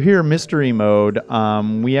 So here, mystery mode.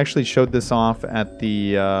 We actually showed this off at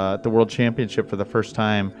the World Championship for the first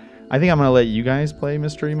time. I think I'm gonna let you guys play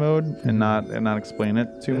mystery mode and not explain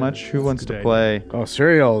it too much. Who wants to play? Oh,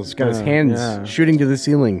 Suriel's got his hands shooting to the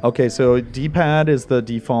ceiling. Okay, so D-pad is the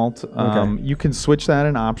default. You can switch that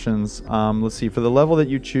in options. Let's see, for the level that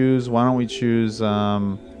you choose, why don't we choose?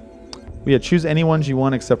 Choose any ones you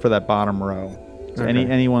want except for that bottom row. So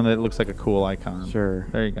anyone that looks like a cool icon. Sure.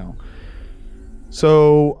 There you go.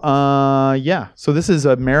 So yeah, so this is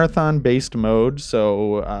a marathon-based mode.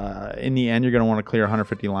 So in the end, you're going to want to clear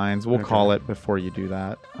 150 lines. We'll call it before you do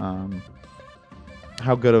that.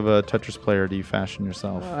 How good of a Tetris player do you fashion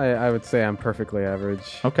yourself? I would say I'm perfectly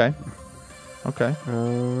average. Okay.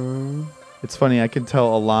 It's funny. I can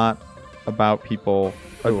tell a lot about people.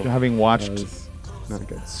 Having watched not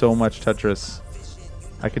good. so much Tetris,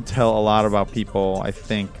 I can tell a lot about people, I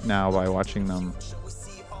think, now by watching them.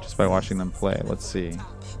 By watching them play. Let's see.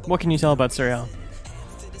 What can you tell about Suriel?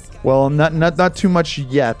 Well, not too much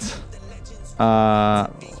yet. Oh,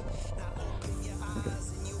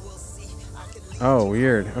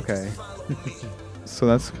 weird. Okay. So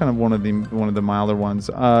that's kind of one of the milder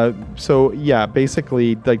ones. So yeah,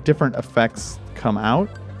 basically like different effects come out.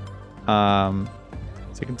 So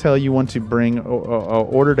I can tell you want to bring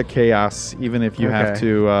order to chaos, even if you have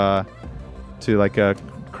to like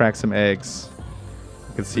crack some eggs.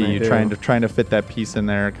 I can see you trying to fit that piece in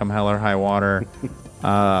there, come hell or high water.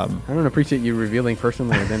 I don't appreciate you revealing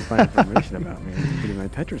personally identifying information about me in my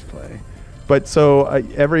Tetris play. But so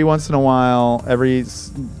every once in a while, every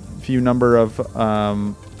few number of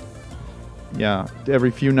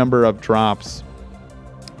drops.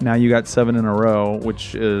 Now you got 7 in a row,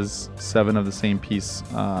 which is 7 of the same piece.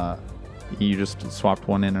 You just swapped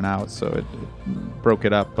one in and out, so it broke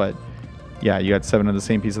it up. But yeah, you got 7 of the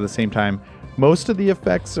same piece at the same time. Most of the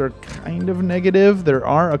effects are kind of negative. There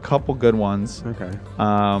are a couple good ones. Okay.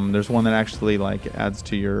 There's one that actually like adds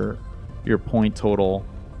to your point total.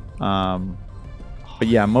 But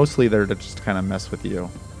yeah, mostly they're to just kind of mess with you.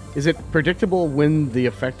 Is it predictable when the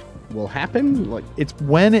effect will happen? Like it's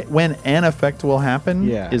when an effect will happen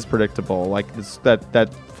is predictable. Like it's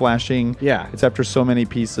that flashing. Yeah. It's after so many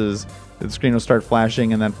pieces. The screen will start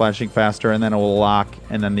flashing and then flashing faster, and then it will lock,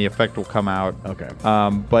 and then the effect will come out. Okay.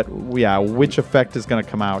 But yeah, which effect is going to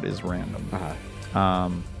come out is random.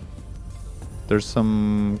 There's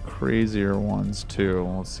some crazier ones too.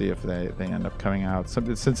 Let's see if they end up coming out.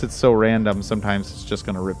 Since it's so random, sometimes it's just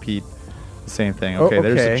going to repeat the same thing. Okay,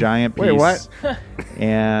 there's a giant piece. Wait, what?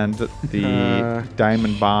 And the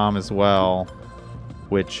diamond bomb as well.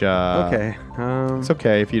 Which it's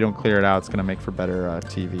okay if you don't clear it out. It's gonna make for better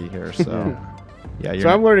TV here. So yeah. So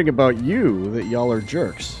I'm learning about you that y'all are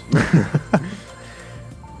jerks.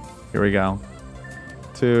 Here we go.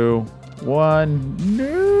 2, 1.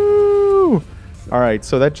 No. All right.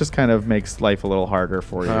 So that just kind of makes life a little harder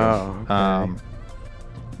for you. Oh, okay.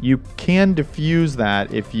 You can diffuse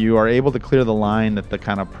that if you are able to clear the line that the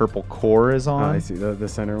kind of purple core is on. I see the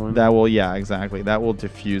center one. That will, yeah, exactly. That will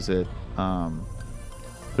diffuse it.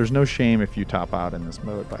 There's no shame if you top out in this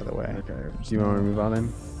mode, by the way. Okay. Do you want to move on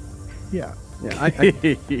then? Yeah.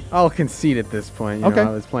 Yeah. I'll concede at this point. You know,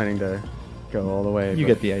 I was planning to go all the way. You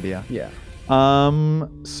get the idea. Yeah.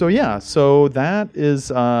 So yeah. So that is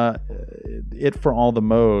it for all the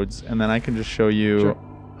modes, and then I can just show you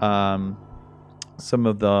some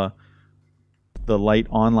of the light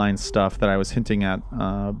online stuff that I was hinting at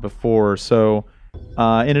before. So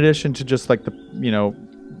in addition to just like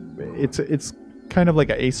it's kind of like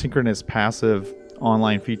an asynchronous passive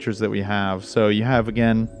online features that we have. So you have,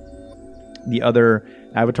 again, the other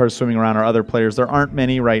avatars swimming around, or other players. There aren't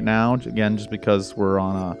many right now, again, just because we're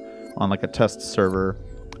on like a test server.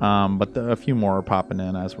 But a few more are popping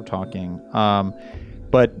in as we're talking.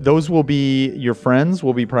 But those will be your friends,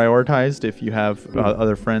 will be prioritized if you have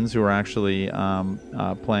other friends who are actually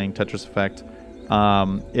playing Tetris Effect.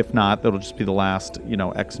 If not, that'll just be the last,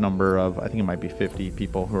 X number of, I think it might be 50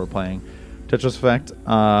 people who are playing Tetris Effect.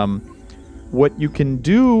 What you can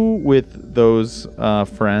do with those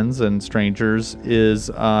friends and strangers is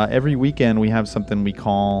every weekend we have something we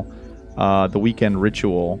call the Weekend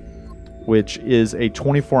Ritual, which is a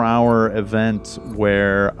 24-hour event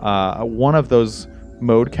where one of those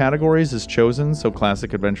mode categories is chosen, so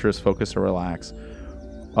classic, adventurous, focus, or relax.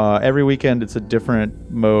 Every weekend it's a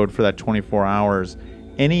different mode for that 24 hours.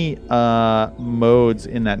 Any modes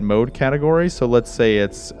in that mode category, so let's say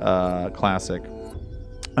it's classic.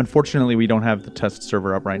 Unfortunately, we don't have the test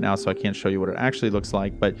server up right now, so I can't show you what it actually looks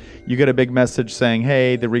like, but you get a big message saying,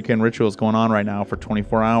 hey, the Weekend Ritual is going on right now for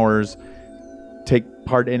 24 hours. Take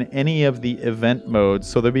part in any of the event modes.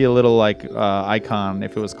 So there'd be a little icon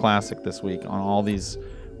if it was classic this week on all these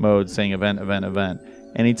modes saying event, event, event.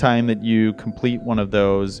 Anytime that you complete one of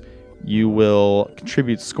those, you will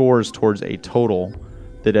contribute scores towards a total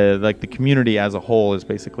that the community as a whole is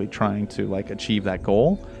basically trying to achieve that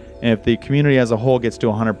goal. And if the community as a whole gets to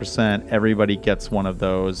 100%, everybody gets one of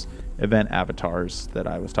those event avatars that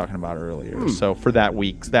I was talking about earlier. So for that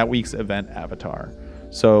week's event avatar.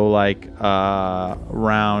 So like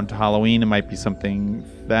around Halloween, it might be something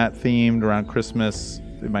that themed. Around Christmas,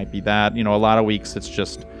 it might be that. You know, a lot of weeks it's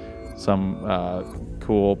just some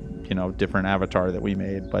cool, you know, different avatar that we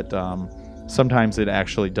made. But sometimes it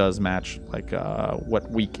actually does match like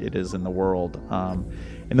what week it is in the world.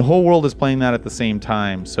 And the whole world is playing that at the same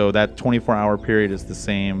time. So that 24-hour period is the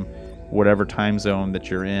same, whatever time zone that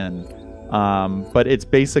you're in. But it's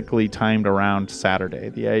basically timed around Saturday.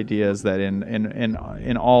 The idea is that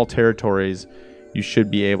in all territories, you should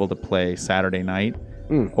be able to play Saturday night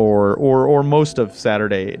or most of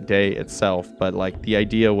Saturday day itself. But like the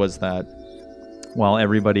idea was that while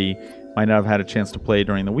everybody might not have had a chance to play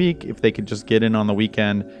during the week, if they could just get in on the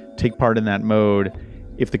weekend, take part in that mode,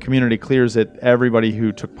 if the community clears it, everybody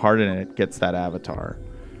who took part in it gets that avatar.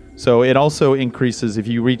 So it also increases if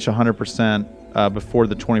you reach 100% before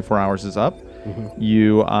the 24 hours is up.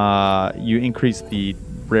 You increase the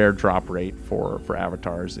rare drop rate for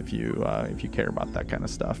avatars if you care about that kind of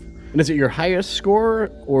stuff. And is it your highest score,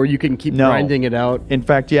 or you can keep grinding it out? In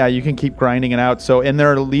fact, yeah, you can keep grinding it out. So, and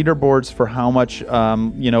there are leaderboards for how much,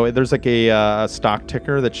 you know, there's like a stock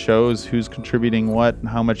ticker that shows who's contributing what and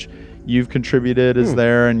how much you've contributed is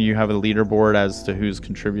there, and you have a leaderboard as to who's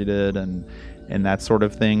contributed and that sort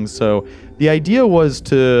of thing. So the idea was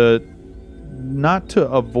not to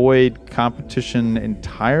avoid competition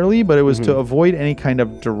entirely, but it was to avoid any kind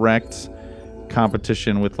of direct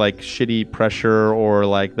competition with like shitty pressure or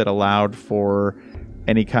like that allowed for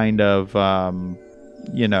any kind of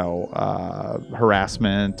you know,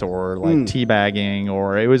 harassment or like teabagging,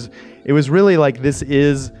 or it was really like this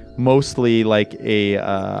is mostly like a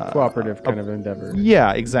cooperative kind of endeavor.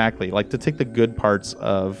 Yeah, exactly. Like to take the good parts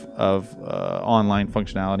of online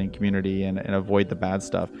functionality and community and avoid the bad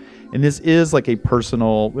stuff. And this is like a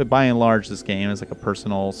personal, by and large, this game is like a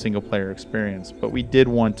personal single player experience. But we did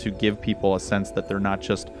want to give people a sense that they're not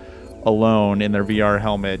just alone in their VR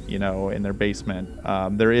helmet, you know, in their basement.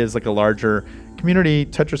 There is like a larger community,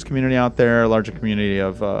 Tetris community out there, a larger community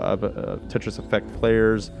of Tetris Effect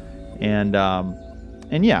players, and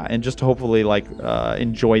yeah, and just to hopefully like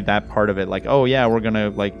enjoy that part of it. Like, oh yeah, we're gonna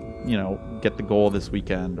like, you know, get the goal this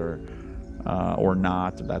weekend or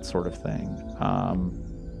not, that sort of thing.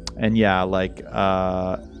 And yeah, like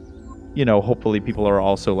you know, hopefully people are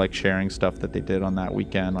also like sharing stuff that they did on that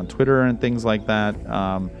weekend on Twitter and things like that.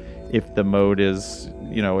 If the mode is,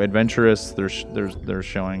 you know, adventurous, they're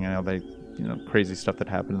showing how they, you know, crazy stuff that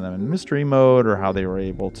happened to them in mystery mode, or how they were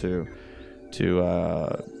able to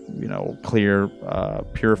you know, clear,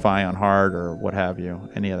 purify on hard, or what have you,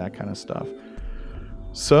 any of that kind of stuff.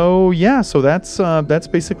 So yeah, so that's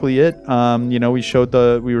basically it. You know, we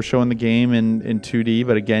were showing the game in 2D,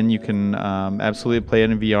 but again, you can absolutely play it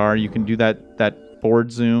in VR. You can do that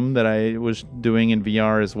board zoom that I was doing in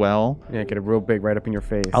VR as well. Yeah, get it real big right up in your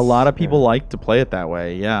face. A lot of people like to play it that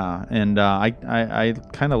way, yeah. And I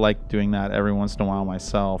kind of like doing that every once in a while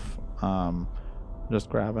myself. Just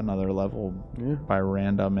grab another level by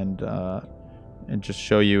random and just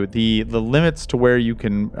show you the limits to where you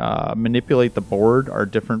can manipulate the board are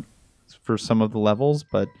different for some of the levels,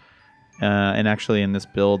 but and actually in this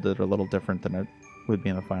build they're a little different than it would be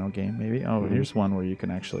in the final game maybe. Here's one where you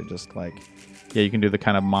can actually just like, yeah, you can do the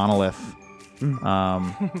kind of monolith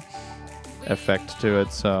effect to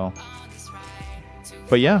it. So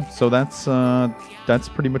but yeah, so that's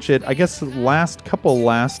pretty much it. I guess last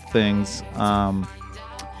things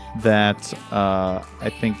that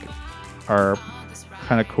I think are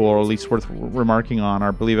kind of cool, or at least worth remarking on,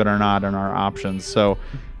 are, believe it or not, in our options. So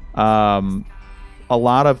a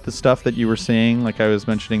lot of the stuff that you were seeing, like I was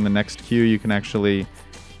mentioning, the next queue you can actually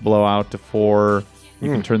blow out to 4.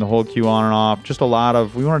 You can turn the whole queue on and off. Just a lot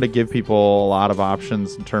of, we wanted to give people a lot of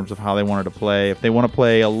options in terms of how they wanted to play. If they want to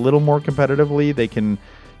play a little more competitively, they can,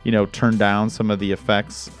 you know, turn down some of the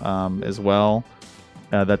effects as well.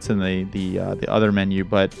 That's in the other menu.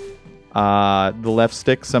 But the left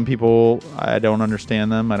stick, some people, I don't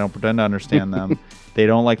understand them. I don't pretend to understand them. They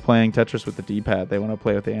don't like playing Tetris with the D-pad. They want to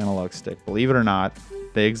play with the analog stick. Believe it or not,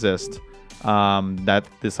 they exist. That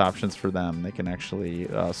this option's for them. They can actually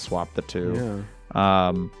swap the two.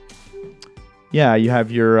 Yeah, you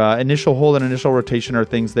have your initial hold and initial rotation are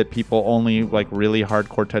things that people only like really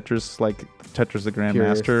hardcore Tetris, like Tetris the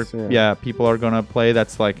Grandmaster. Yeah, people are going to play.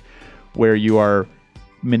 That's like where you are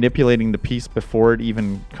manipulating the piece before it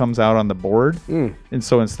even comes out on the board. And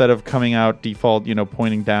so instead of coming out default, you know,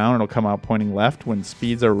 pointing down, it'll come out pointing left. When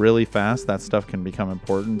speeds are really fast, that stuff can become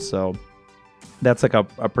important. So that's like a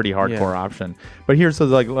pretty hardcore option. But here's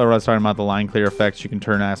like what I was talking about, the line clear effects. You can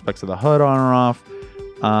turn aspects of the HUD on or off,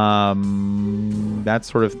 that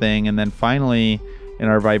sort of thing. And then finally, in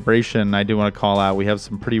our vibration, I do want to call out we have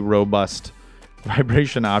some pretty robust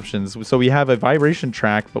vibration options. So we have a vibration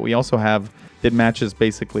track, but we also have that matches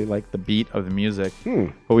basically like the beat of the music.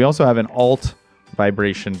 But we also have an alt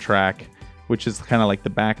vibration track, which is kind of like the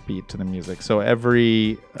backbeat to the music. So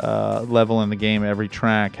every level in the game, every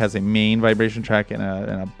track has a main vibration track and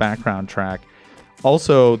a background track.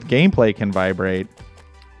 Also, the gameplay can vibrate.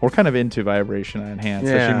 We're kind of into vibration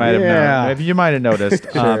enhanced, as you might have you might have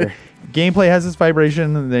noticed. Sure. Gameplay has this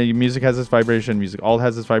vibration, the music has this vibration, music alt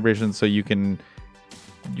has this vibration, so you can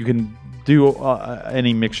do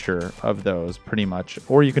any mixture of those pretty much,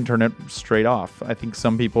 or you can turn it straight off. I think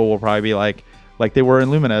some people will probably be like they were in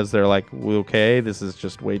Lumines, they're like, okay, this is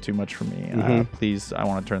just way too much for me. Please, I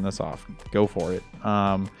want to turn this off. Go for it.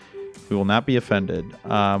 We will not be offended.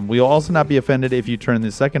 We will also not be offended if you turn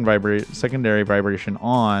the secondary vibration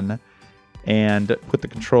on and put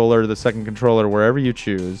the second controller wherever you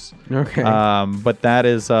choose. Okay. But that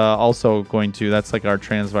is also going to, that's like our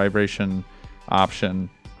trans vibration option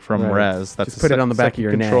from Res. That's just put it on the back of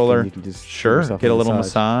your controller. Neck and you can just get a little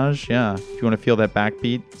massage. Yeah. If you want to feel that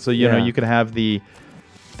backbeat. So, you know, you could have the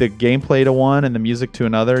gameplay to one and the music to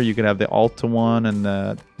another. You could have the alt to one and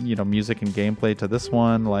the, you know, music and gameplay to this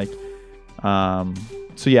one. Like,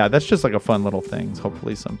 so yeah, that's just like a fun little thing.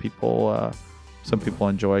 Hopefully some people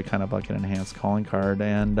enjoy kind of like an enhanced calling card.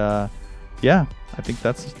 And, yeah, I think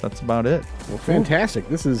that's about it. Well, fantastic.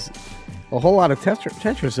 This is a whole lot of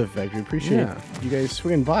Tetris effect. We appreciate you guys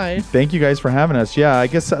swinging by. Thank you guys for having us. Yeah, I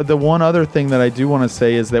guess the one other thing that I do want to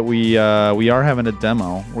say is that we are having a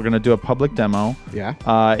demo. We're going to do a public demo. Yeah.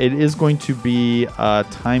 It is going to be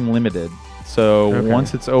time limited. So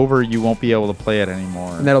once it's over, you won't be able to play it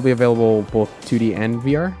anymore. And that'll be available both 2D and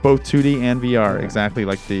VR? Both 2D and VR, exactly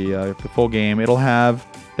like the full game. It'll have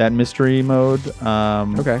that mystery mode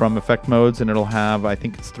from effect modes, and it'll have, I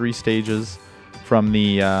think it's 3 stages from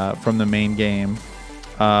the main game.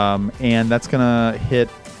 And that's going to hit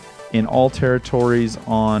in all territories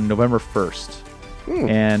on November 1st.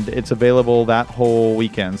 And it's available that whole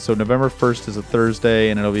weekend. So November 1st is a Thursday,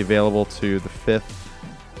 and it'll be available to the 5th,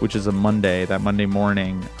 which is a Monday, that Monday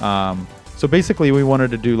morning. So basically, we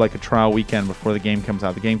wanted to do like a trial weekend before the game comes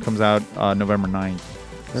out. The game comes out November 9th.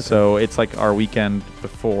 So it's like our weekend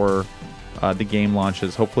before the game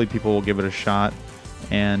launches. Hopefully people will give it a shot.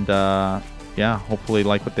 And yeah, hopefully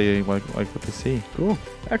like what they see. Cool.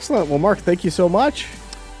 Excellent. Well, Mark, thank you so much.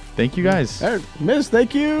 Thank you, guys. Miz,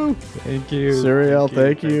 thank you. Thank you. Suriel,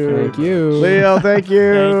 thank you. Thank you. Leo, thank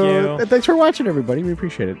you. Thank you. And thanks for watching, everybody. We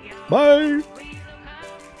appreciate it. Bye.